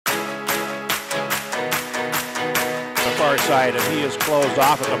side, and he is closed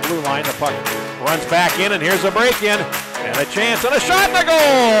off at the blue line. The puck runs back in, and here's a break-in, and a chance, and a shot, and a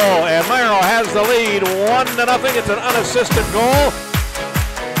goal! And Myro has the lead, 1-0. It's an unassisted goal.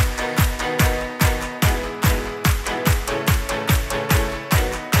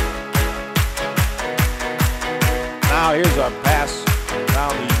 Now here's a pass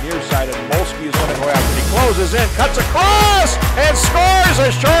down the near side, and Molsky is going to go after. He closes in, cuts across, and scores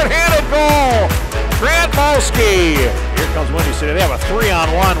a short-handed goal. Grant Molsky. Here comes Windy City. They have a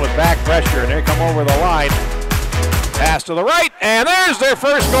 3-on-1 with back pressure, and they come over the line. Pass to the right, and there's their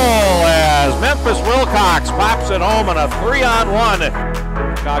first goal as Memphis Wilcox pops it home on a 3-on-1.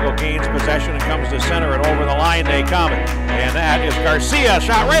 Chicago gains possession and comes to center, and over the line they come. And that is Garcia,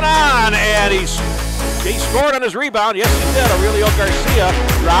 shot right on, and he scored on his rebound. Yes, he did. Aurelio Garcia,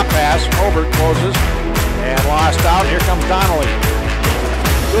 drop pass. Hobart closes and lost out. Here comes Donnelly.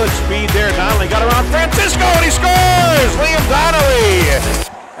 Good speed there. Donnelly got around Francisco, and he scores! Liam Donnelly.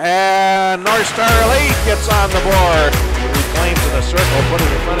 And North Star Elite gets on the board. He reclaims in the circle, put it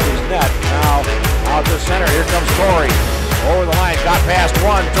in front of his net. Now out to center. Here comes Torrey. Over the line, got past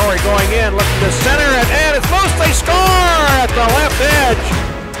one. Torrey going in, looking to center, and it's loose. They score at the left edge.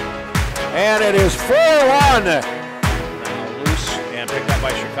 And it is 4-1. Now loose and picked up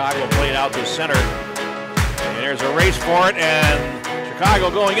by Chicago, played out to center. And there's a race for it, and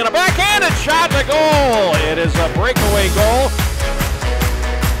Chicago going in, a backhanded shot to goal. It is a breakaway goal.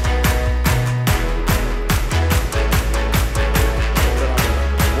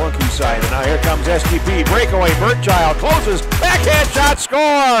 Wonky side, and now here comes STP. Breakaway, Bertchild closes, backhand shot,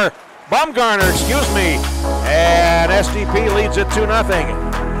 score! Bumgarner, excuse me. And STP leads it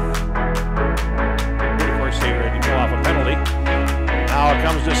 2-0. Off a penalty. Now it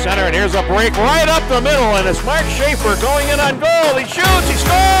comes to center, and here's a break right up the middle, and it's Mark Schaefer going in on goal. He shoots, he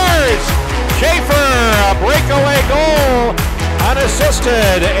scores! Schaefer, a breakaway goal,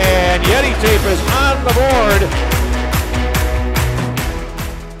 unassisted, and Yeti Tape is on the board.